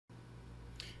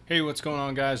Hey, what's going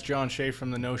on, guys? John Shea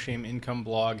from the No Shame Income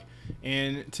blog.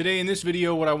 And today in this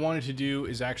video, what I wanted to do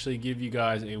is actually give you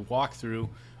guys a walkthrough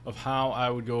of how I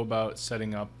would go about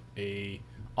setting up a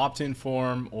opt-in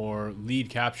form or lead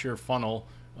capture funnel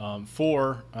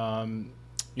for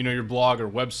your blog or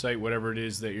website, whatever it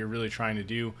is that you're really trying to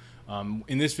do.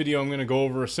 In this video, I'm going to go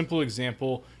over a simple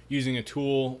example using a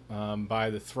tool by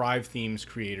the Thrive Themes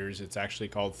creators. It's actually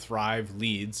called Thrive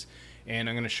Leads, and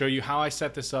I'm going to show you how I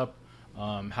set this up.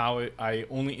 I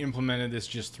only implemented this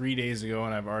just 3 days ago,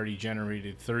 and I've already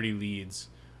generated 30 leads,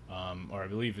 or I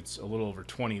believe it's a little over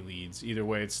 20 leads. Either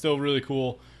way, it's still really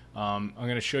cool. I'm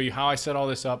going to show you how I set all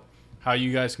this up, how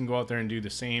you guys can go out there and do the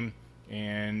same,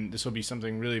 and this will be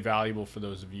something really valuable for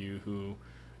those of you who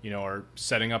are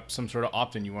setting up some sort of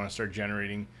opt-in. You want to start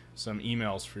generating some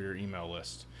emails for your email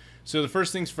list. So the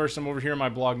first things first, I'm over here on my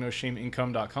blog,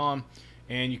 noshameincome.com.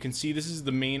 And you can see this is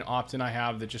the main opt-in I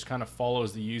have that just kind of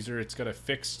follows the user. It's got a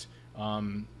fixed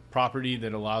property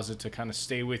that allows it to kind of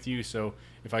stay with you. So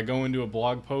if I go into a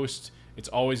blog post, it's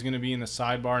always going to be in the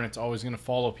sidebar, and it's always going to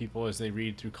follow people as they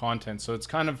read through content. So it's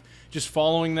kind of just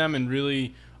following them and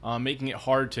really making it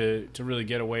hard to really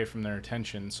get away from their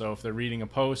attention. So if they're reading a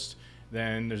post,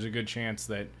 then there's a good chance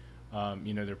that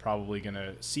they're probably going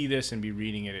to see this and be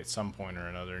reading it at some point or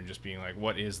another and just being like,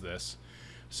 what is this?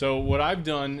 So what I've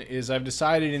done is I've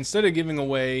decided, instead of giving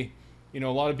away, a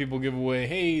lot of people give away,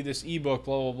 hey, this ebook,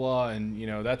 blah, blah, blah,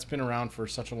 and that's been around for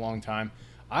such a long time.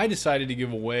 I decided to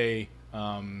give away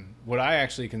what I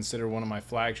actually consider one of my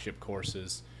flagship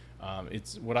courses.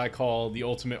 It's what I call the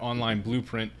ultimate online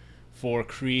blueprint for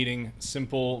creating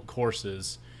simple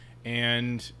courses.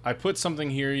 And I put something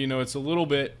here, it's a little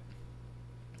bit,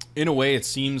 in a way, it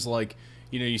seems like,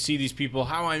 you see these people,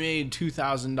 how I made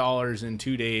 $2,000 in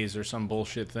 2 days or some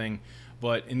bullshit thing.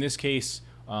 But in this case,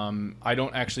 I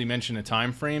don't actually mention a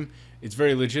time frame. It's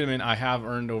very legitimate. I have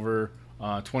earned over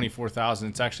 24,000.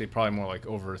 It's actually probably more like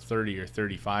over 30 or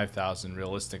 35,000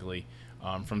 realistically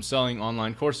from selling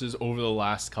online courses over the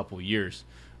last couple years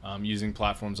using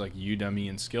platforms like Udemy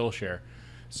and Skillshare.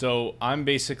 So I'm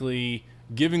basically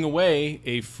giving away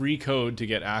a free code to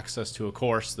get access to a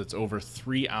course that's over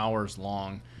 3 hours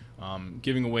long.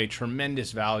 Giving away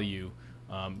tremendous value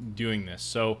doing this.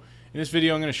 So in this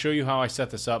video, I'm going to show you how I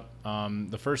set this up.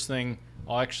 The first thing,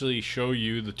 I'll actually show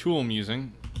you the tool I'm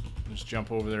using. Just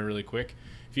jump over there really quick.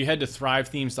 If you head to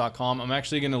thrivethemes.com, I'm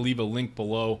actually going to leave a link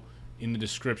below in the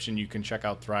description. You can check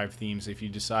out Thrive Themes. If you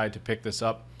decide to pick this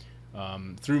up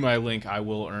through my link, I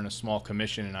will earn a small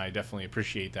commission, and I definitely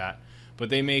appreciate that. But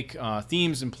they make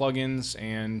themes and plugins,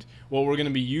 and what we're going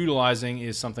to be utilizing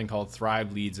is something called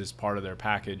Thrive Leads as part of their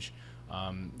package.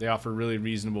 They offer really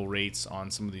reasonable rates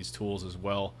on some of these tools as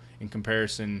well in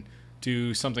comparison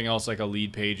to something else like a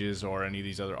Lead Pages or any of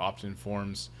these other opt-in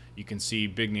forms. You can see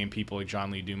big name people like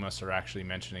John Lee Dumas are actually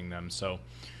mentioning them. So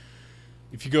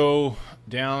if you go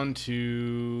down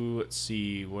to, let's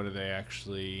see, what are they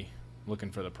actually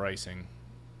looking for the pricing?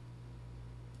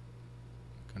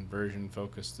 Conversion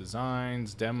focused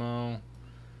designs, demo.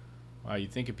 Wow,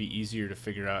 you'd think it'd be easier to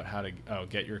figure out how to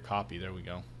get your copy. There we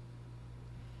go.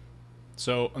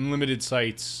 So unlimited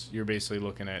sites, you're basically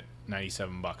looking at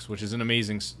 97 bucks, which is an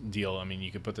amazing deal. I mean, you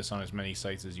could put this on as many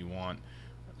sites as you want.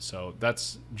 So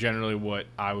that's generally what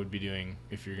I would be doing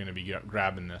if you're going to be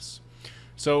grabbing this.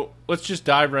 So let's just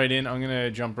dive right in. I'm going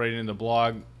to jump right into the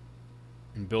blog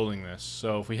and building this.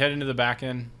 So if we head into the back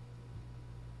end,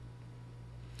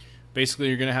 basically,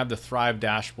 you're going to have the Thrive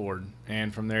dashboard,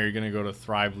 and from there, you're going to go to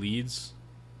Thrive Leads.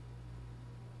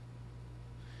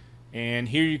 And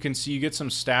here you can see you get some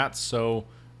stats. So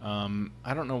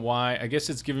I don't know why. I guess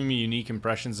it's giving me unique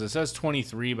impressions. It says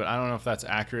 23, but I don't know if that's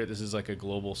accurate. This is like a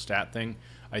global stat thing.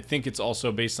 I think it's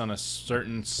also based on a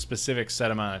certain specific set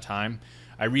amount of time.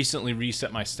 I recently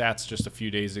reset my stats just a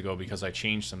few days ago because I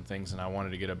changed some things, and I wanted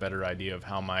to get a better idea of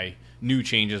how my new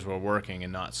changes were working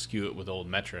and not skew it with old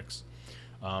metrics.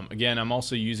 Again, I'm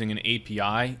also using an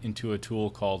API into a tool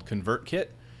called ConvertKit,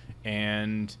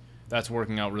 and that's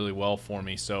working out really well for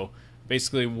me. So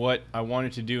basically what I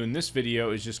wanted to do in this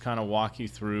video is just kind of walk you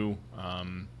through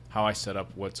how I set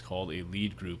up what's called a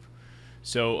lead group.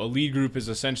 So a lead group is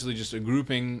essentially just a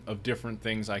grouping of different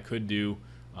things I could do.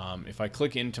 If I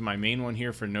click into my main one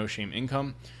here for No Shame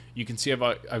Income, you can see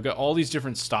I've got all these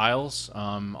different styles.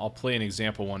 I'll play an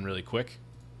example one really quick.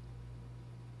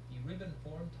 The ribbon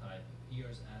form type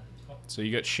appears at the top. So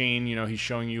you got Shane, he's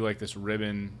showing you like this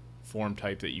ribbon form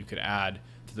type that you could add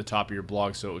to the top of your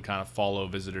blog so it would kind of follow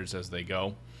visitors as they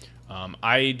go.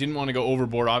 I didn't want to go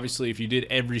overboard. Obviously, if you did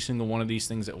every single one of these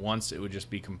things at once, it would just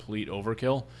be complete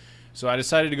overkill. So I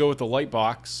decided to go with the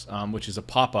lightbox, which is a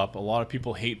pop-up. A lot of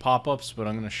people hate pop-ups, but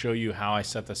I'm going to show you how I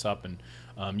set this up,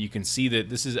 and you can see that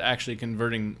this is actually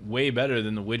converting way better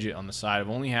than the widget on the side. I've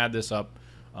only had this up.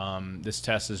 This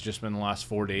test has just been the last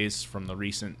 4 days from the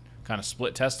recent kind of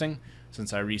split testing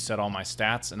since I reset all my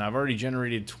stats, and I've already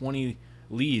generated 20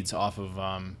 leads off of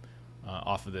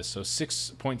this. So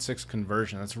 6.6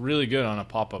 conversion. That's really good on a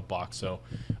pop-up box. So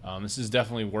this is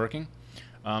definitely working.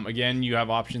 Again, you have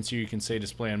options here. You can say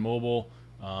display on mobile,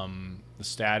 the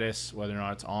status, whether or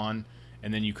not it's on,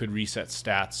 and then you could reset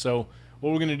stats. So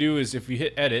what we're going to do is if you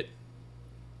hit edit,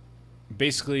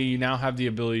 basically you now have the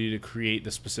ability to create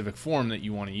the specific form that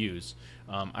you want to use.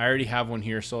 I already have one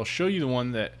here, so I'll show you the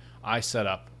one that I set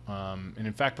up. And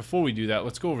in fact, before we do that,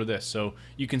 let's go over this. So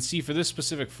you can see for this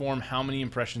specific form how many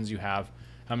impressions you have,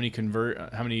 how many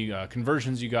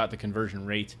conversions you got, the conversion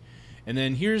rate. And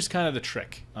then here's kind of the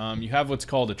trick. You have what's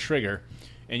called a trigger,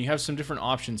 and you have some different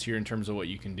options here in terms of what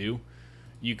you can do.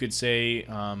 You could say,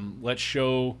 let's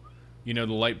show, the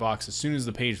lightbox as soon as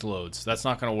the page loads. That's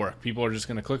not going to work. People are just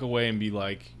going to click away and be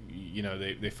like,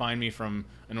 they find me from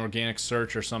an organic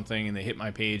search or something, and they hit my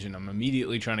page, and I'm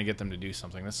immediately trying to get them to do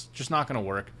something. That's just not going to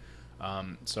work.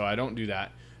 So I don't do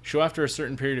that. Show after a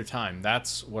certain period of time.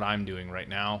 That's what I'm doing right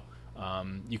now.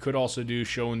 You could also do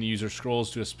show when the user scrolls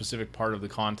to a specific part of the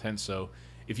content. So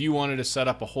if you wanted to set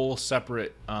up a whole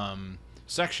separate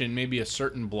section, maybe a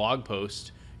certain blog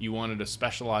post, you wanted a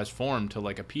specialized form to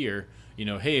like appear,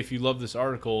 hey, if you love this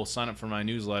article, sign up for my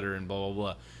newsletter and blah, blah,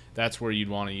 blah. That's where you'd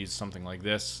want to use something like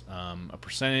this. A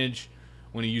percentage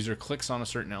when a user clicks on a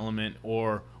certain element,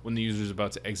 or when the user is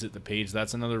about to exit the page.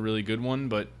 That's another really good one,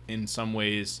 but in some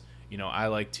ways, I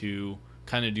like to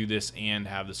kind of do this and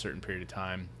have the certain period of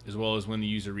time, as well as when the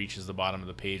user reaches the bottom of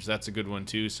the page. That's a good one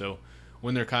too. So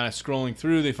when they're kind of scrolling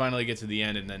through, they finally get to the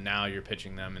end, and then now you're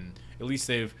pitching them, and at least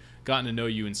they've gotten to know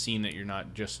you and seen that you're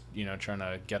not just trying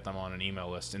to get them on an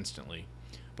email list instantly.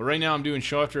 But right now I'm doing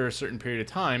show after a certain period of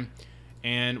time,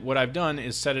 and what I've done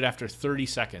is set it after 30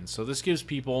 seconds. So this gives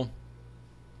people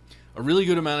a really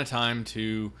good amount of time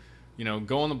to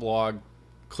go on the blog,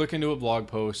 click into a blog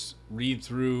post, read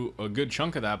through a good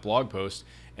chunk of that blog post,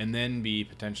 and then be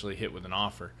potentially hit with an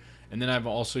offer. And then I'm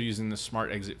also using the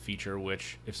smart exit feature,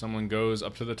 which if someone goes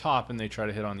up to the top and they try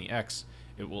to hit on the X,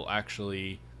 it will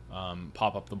actually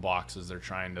pop up the box as they're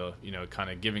trying to, kind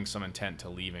of giving some intent to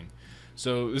leaving.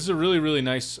 So this is a really, really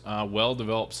nice,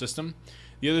 well-developed system.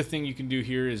 The other thing you can do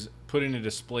here is put in a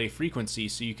display frequency,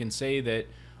 so you can say that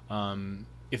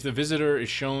if the visitor is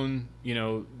shown,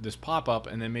 this pop-up,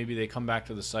 and then maybe they come back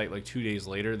to the site like 2 days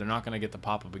later, they're not going to get the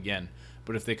pop-up again.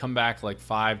 But if they come back like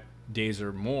 5 days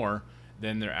or more,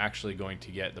 then they're actually going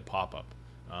to get the pop-up.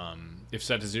 If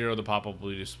set to 0, the pop-up will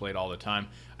be displayed all the time.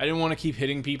 I didn't want to keep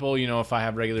hitting people, if I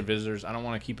have regular visitors. I don't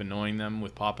want to keep annoying them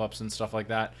with pop-ups and stuff like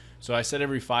that. So I said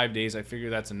every 5 days. I figure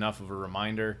that's enough of a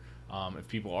reminder. If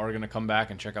people are going to come back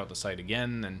and check out the site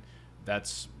again, then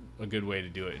that's a good way to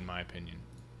do it, in my opinion.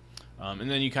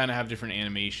 And then you kind of have different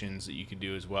animations that you could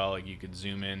do as well. Like you could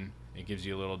zoom in. It gives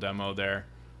you a little demo there.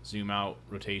 Zoom out,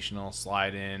 rotational,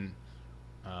 slide in.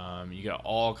 You got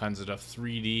all kinds of stuff.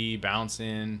 3D, bounce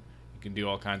in. You can do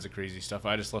all kinds of crazy stuff.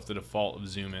 I just left the default of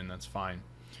zoom in. That's fine.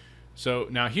 So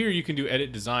now here you can do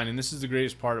edit design, and this is the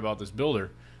greatest part about this builder.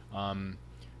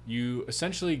 You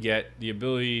essentially get the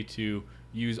ability to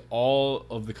use all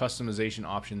of the customization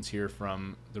options here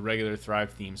from the regular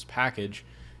Thrive Themes package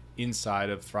inside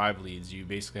of Thrive Leads. You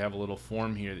basically have a little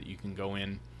form here that you can go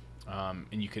in,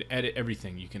 and you can edit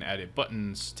everything. You can edit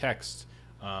buttons, text.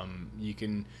 You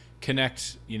can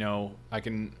connect, I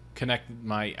can connect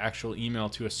my actual email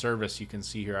to a service. You can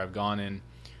see here I've gone in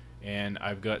and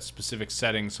I've got specific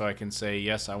settings, so I can say,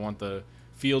 yes, I want the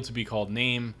field to be called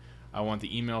name. I want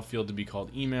the email field to be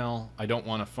called email. I don't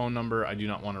want a phone number. I do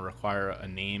not want to require a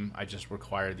name. I just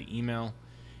require the email.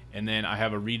 And then I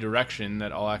have a redirection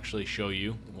that I'll actually show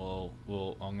you.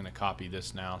 I'm going to copy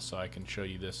this now so I can show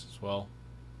you this as well.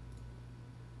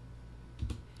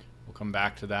 We'll come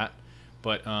back to that.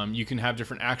 But you can have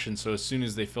different actions. So as soon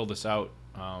as they fill this out,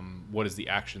 what is the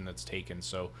action that's taken?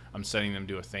 So I'm setting them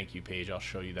to a thank you page. I'll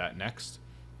show you that next.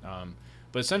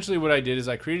 But essentially what I did is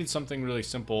I created something really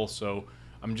simple. So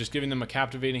I'm just giving them a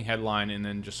captivating headline and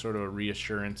then just sort of a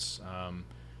reassurance.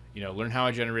 Learn how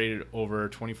I generated over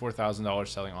 $24,000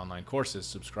 selling online courses.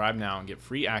 Subscribe now and get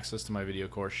free access to my video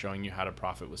course showing you how to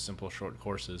profit with simple short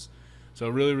courses. So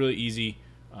really, really easy,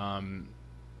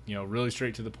 really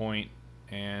straight to the point,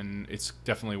 and it's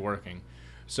definitely working.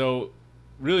 So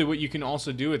really what you can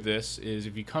also do with this is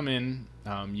if you come in,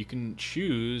 you can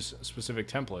choose specific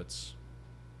templates.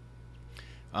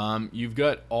 You've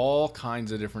got all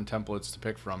kinds of different templates to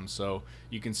pick from. So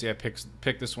you can see I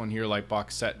picked this one here,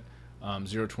 lightbox set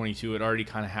 022. It already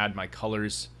kind of had my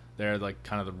colors there, like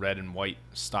kind of the red and white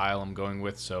style I'm going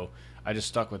with, so I just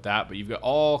stuck with that. But you've got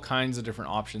all kinds of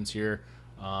different options here.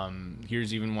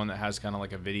 Here's even one that has kind of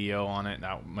like a video on it.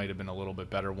 That might have been a little bit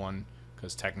better one,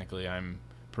 because technically I'm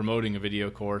promoting a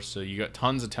video course. So you got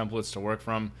tons of templates to work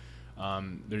from.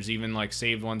 There's even like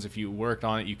saved ones. If you worked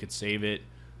on it, you could save it.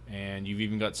 And you've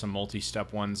even got some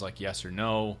multi-step ones like yes or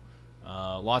no.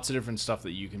 Lots of different stuff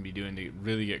that you can be doing to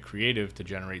really get creative to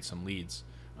generate some leads.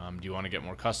 Do you want to get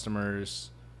more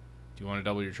customers? Do you want to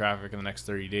double your traffic in the next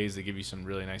 30 days? They give you some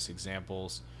really nice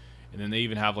examples. And then they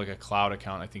even have like a cloud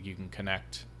account I think you can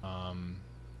connect, and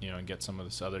get some of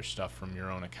this other stuff from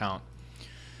your own account.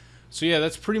 So yeah,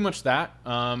 that's pretty much that.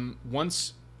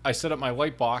 Once I set up my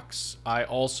lightbox, I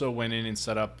also went in and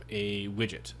set up a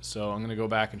widget. So I'm going to go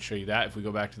back and show you that. If we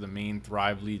go back to the main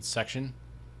Thrive Leads section,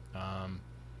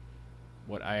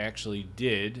 what I actually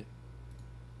did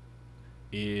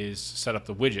is set up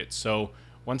the widget. So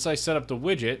once I set up the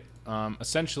widget,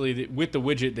 essentially with the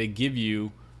widget they give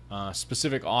you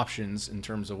specific options in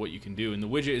terms of what you can do. And the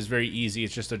widget is very easy.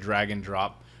 It's just a drag and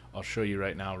drop. I'll show you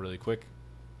right now really quick.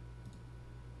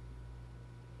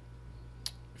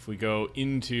 If we go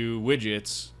into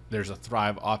widgets, there's a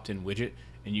Thrive opt-in widget,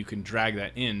 and you can drag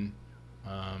that in.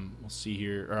 We'll see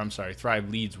here, or I'm sorry, Thrive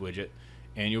Leads widget,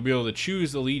 and you'll be able to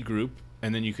choose the lead group,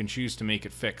 and then you can choose to make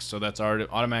it fixed. So that's already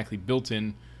automatically built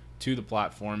in to the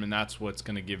platform, and that's what's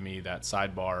going to give me that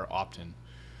sidebar opt-in.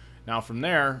 Now from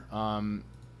there,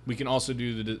 we can also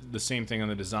do the same thing on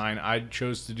the design. I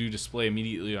chose to do display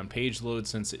immediately on page load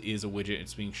since it is a widget.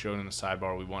 It's being shown in the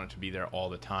sidebar. We want it to be there all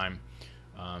the time.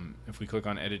 If we click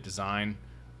on edit design,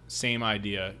 same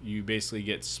idea. You basically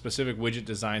get specific widget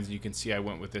designs, and you can see I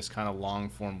went with this kind of long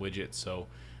form widget. So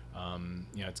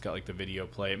it's got like the video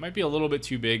play. It might be a little bit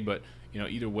too big, but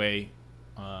either way,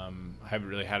 I haven't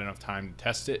really had enough time to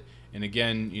test it. And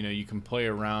again, you can play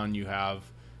around. You have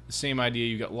the same idea.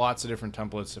 You got lots of different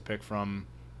templates to pick from.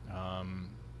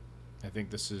 I think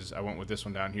I went with this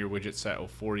one down here, widget set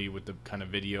 040 with the kind of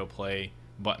video play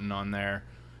button on there.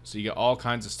 So you got all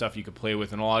kinds of stuff you could play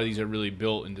with, and a lot of these are really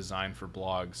built and designed for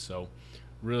blogs. So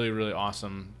really, really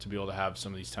awesome to be able to have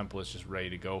some of these templates just ready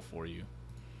to go for you.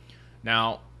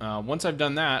 Now, once I've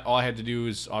done that, all I had to do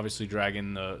is obviously drag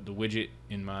in the widget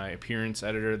in my appearance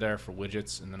editor there for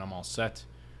widgets, and then I'm all set.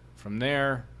 From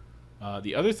there,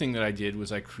 the other thing that I did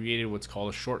was I created what's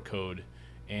called a shortcode,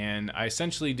 and I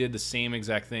essentially did the same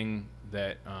exact thing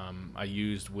that I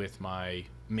used with my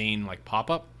main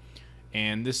pop-up.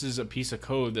 And this is a piece of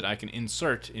code that I can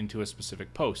insert into a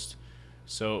specific post.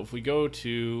 So if we go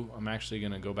to, I'm actually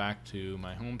going to go back to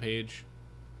my home page,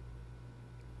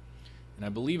 and I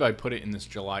believe I put it in this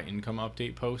July income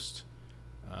update post.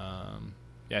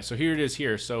 Yeah, so here it is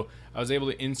here. So I was able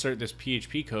to insert this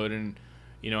PHP code, and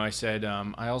I said,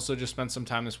 I also just spent some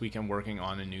time this weekend working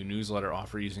on a new newsletter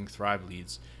offer using Thrive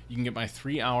Leads. You can get my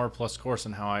 3-hour plus course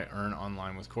on how I earn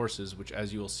online with courses, which,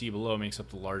 as you will see below, makes up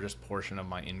the largest portion of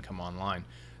my income online.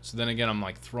 So then again, I'm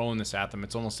throwing this at them.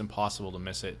 It's almost impossible to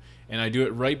miss it. And I do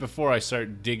it right before I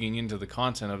start digging into the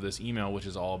content of this email, which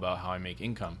is all about how I make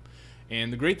income.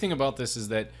 And the great thing about this is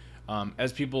that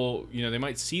as people, they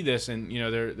might see this and,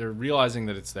 they're realizing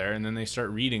that it's there, and then they start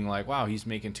reading wow, he's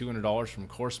making $200 from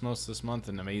Course Most this month,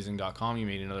 and Amazing.com, he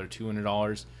made another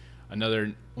 $200,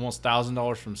 another almost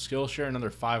 $1,000 from Skillshare, another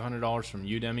 $500 from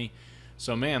Udemy.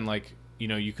 So man,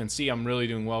 you can see I'm really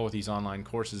doing well with these online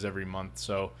courses every month.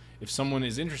 So if someone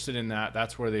is interested in that,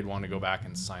 that's where they'd want to go back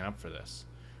and sign up for this.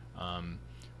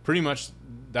 Pretty much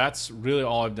that's really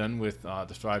all I've done with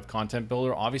the Thrive Content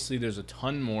Builder. Obviously there's a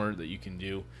ton more that you can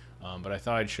do, but I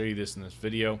thought I'd show you this in this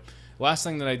video. Last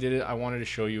thing that I wanted to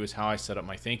show you is how I set up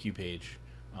my thank you page.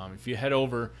 If you head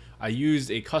over, I used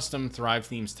a custom Thrive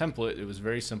Themes template. It was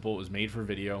very simple. It was made for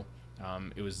video.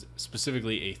 It was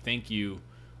specifically a thank you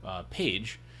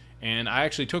page, and I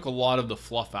actually took a lot of the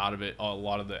fluff out of it, a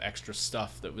lot of the extra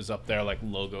stuff that was up there, like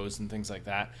logos and things like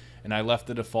that, and I left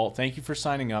the default thank you for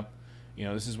signing up.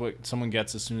 This is what someone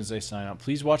gets as soon as they sign up.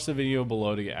 Please watch the video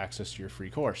below to get access to your free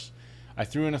course. I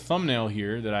threw in a thumbnail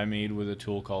here that I made with a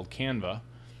tool called Canva,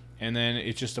 and then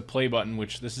it's just a play button,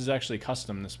 which this is actually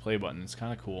custom, this play button. It's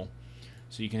kind of cool.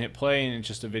 So you can hit play, and it's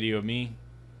just a video of me.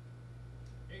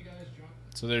 Hey guys, John.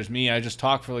 So there's me. I just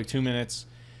talk for 2 minutes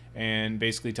and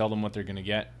basically tell them what they're going to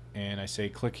get. And I say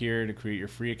click here to create your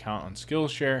free account on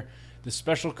Skillshare. This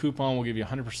special coupon will give you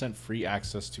 100% free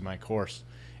access to my course.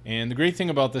 And the great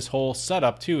thing about this whole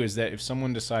setup too is that if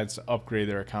someone decides to upgrade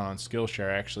their account on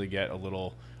Skillshare, I actually get a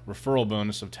little referral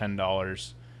bonus of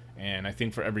 $10. and I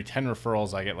think for every 10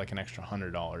 referrals I get like an extra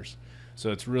 $100.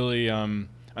 So it's really a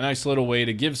nice little way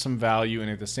to give some value and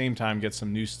at the same time get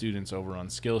some new students over on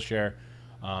Skillshare.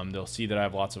 They'll see that I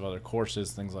have lots of other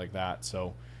courses, things like that.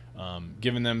 So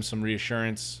giving them some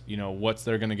reassurance, you know, what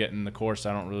they're going to get in the course.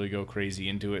 I don't really go crazy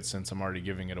into it since I'm already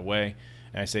giving it away.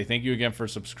 And I say thank you again for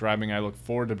subscribing. I look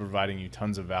forward to providing you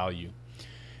tons of value.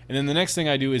 And then the next thing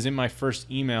I do is in my first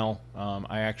email,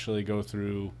 I actually go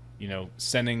through, you know,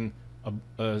 sending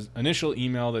a initial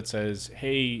email that says,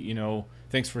 hey, you know,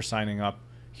 thanks for signing up.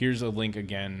 Here's a link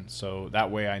again. So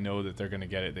that way I know that they're going to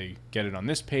get it. They get it on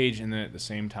this page, and then at the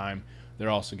same time, they're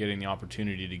also getting the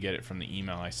opportunity to get it from the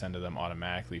email I send to them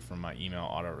automatically from my email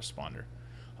autoresponder.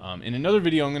 In another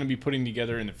video I'm going to be putting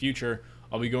together in the future,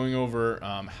 I'll be going over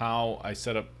how I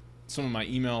set up some of my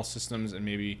email systems and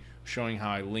maybe showing how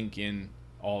I link in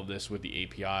all of this with the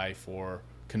API for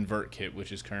ConvertKit,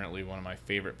 which is currently one of my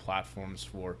favorite platforms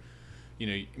for, you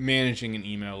know, managing an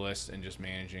email list and just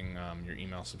managing your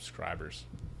email subscribers.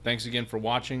 Thanks again for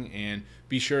watching, and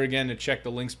be sure again to check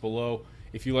the links below.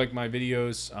 If you like my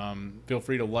videos, feel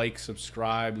free to like,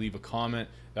 subscribe, leave a comment.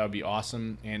 That would be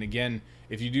awesome. And again,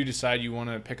 if you do decide you want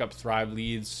to pick up Thrive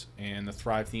Leads and the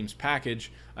Thrive Themes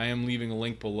package, I am leaving a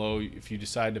link below. If you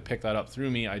decide to pick that up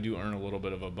through me, I do earn a little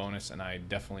bit of a bonus, and I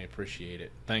definitely appreciate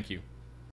it. Thank you.